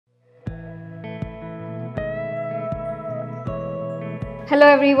Hello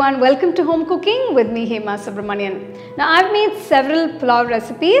everyone, welcome to Home Cooking with me Hema Subramanian. Now I've made several pulao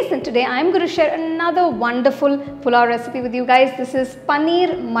recipes and today I'm going to share another wonderful pulao recipe with you guys. This is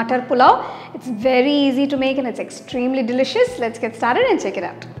Paneer Matar Pulao. It's very easy to make and it's extremely delicious. Let's get started and check it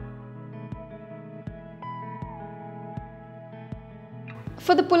out.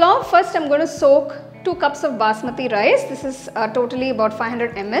 For the pulao, first I'm going to soak 2 cups of Basmati rice. This is totally about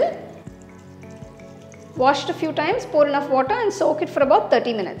 500 ml. Wash it a few times, pour enough water and soak it for about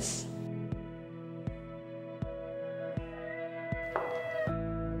 30 minutes.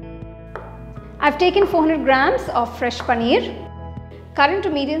 I've taken 400 grams of fresh paneer, cut into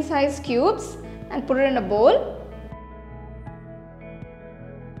medium sized cubes and put it in a bowl.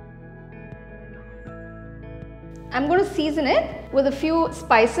 I'm going to season it with a few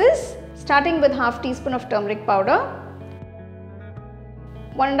spices, starting with half teaspoon of turmeric powder,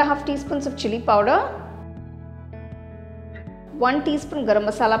 1.5 teaspoons of chilli powder, 1 teaspoon Garam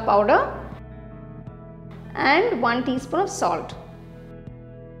Masala powder and 1 teaspoon of salt.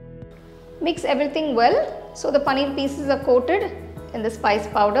 Mix everything well so the paneer pieces are coated in the spice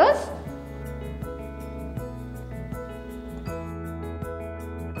powders.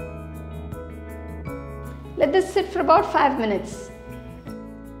 Let this sit for about 5 minutes.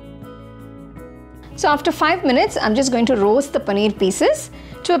 So after 5 minutes, I'm just going to roast the paneer pieces.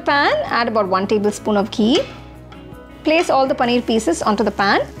 To a pan, add about 1 tablespoon of ghee. Place all the paneer pieces onto the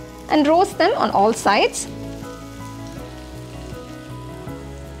pan and roast them on all sides.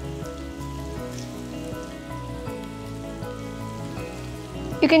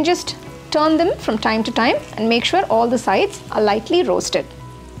 You can just turn them from time to time and make sure all the sides are lightly roasted.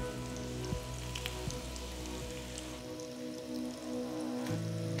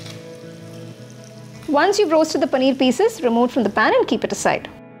 Once you've roasted the paneer pieces, remove from the pan and keep it aside.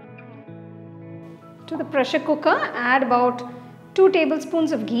 To the pressure cooker, add about 2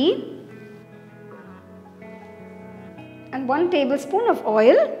 tablespoons of ghee and 1 tablespoon of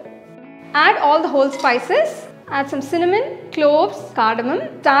oil. Add all the whole spices. Add some cinnamon, cloves,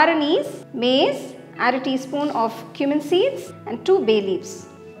 cardamom, star anise, mace. Add a teaspoon of cumin seeds and 2 bay leaves.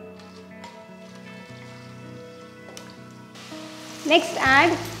 Next,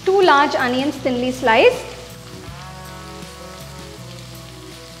 add 2 large onions thinly sliced.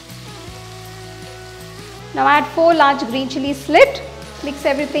 Now add 4 large green chilies slit. Mix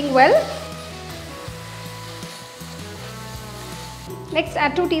everything well. Next,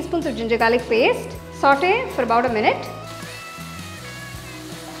 add 2 teaspoons of ginger garlic paste. Saute for about a minute.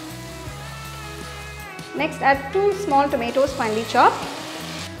 Next, add 2 small tomatoes finely chopped.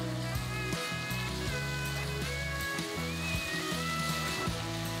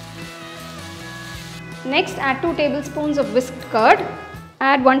 Next, add 2 tablespoons of whisked curd.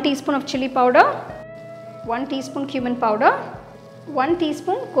 Add 1 teaspoon of chilli powder, 1 teaspoon cumin powder, 1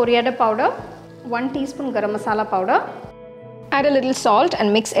 teaspoon coriander powder, 1 teaspoon garam masala powder. Add a little salt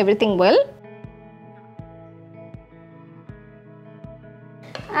and mix everything well.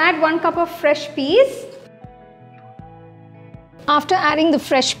 Add 1 cup of fresh peas. After adding the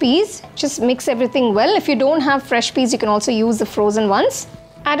fresh peas, just mix everything well. If you don't have fresh peas, you can also use the frozen ones.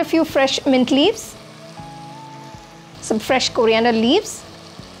 Add a few fresh mint leaves, some fresh coriander leaves.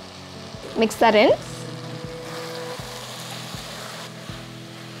 Mix that in.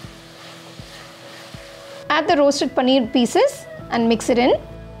 Add the roasted paneer pieces and mix it in.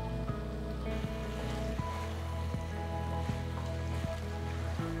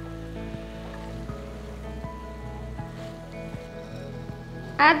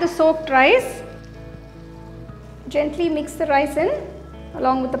 Add the soaked rice. Gently mix the rice in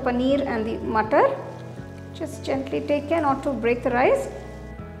along with the paneer and the matar. Just gently take care not to break the rice.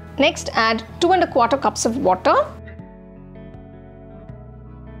 Next, add 2¼ cups of water.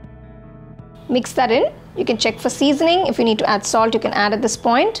 Mix that in. You can check for seasoning. If you need to add salt, you can add at this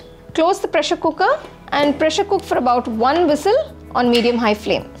point. Close the pressure cooker and pressure cook for about 1 whistle on medium-high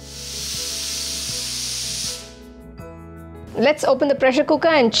flame. Let's open the pressure cooker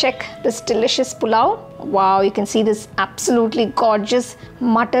and check this delicious pulao. Wow, you can see this absolutely gorgeous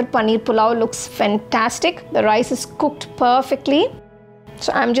Matar Paneer Pulao looks fantastic. The rice is cooked perfectly.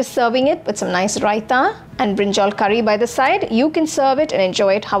 So I'm just serving it with some nice raita and brinjal curry by the side. You can serve it and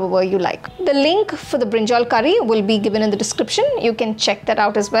enjoy it however you like. The link for the brinjal curry will be given in the description. You can check that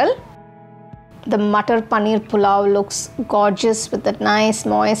out as well. The Matar Paneer Pulao looks gorgeous with that nice,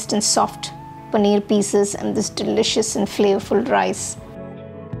 moist and soft paneer pieces and this delicious and flavorful rice.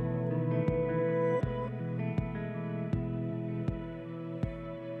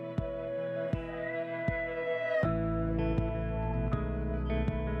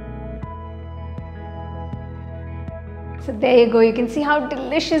 So there you go, you can see how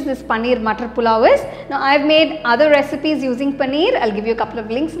delicious this Paneer Matar Pulao is. Now I've made other recipes using paneer. I'll give you a couple of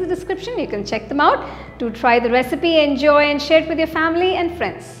links in the description. You can check them out. Do try the recipe, enjoy and share it with your family and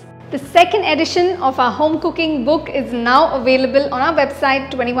friends. The second edition of our home cooking book is now available on our website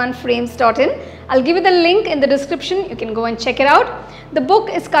 21frames.in. I'll give you the link in the description. You can go and check it out. The book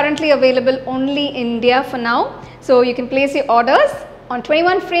is currently available only in India for now. So you can place your orders on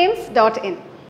 21frames.in.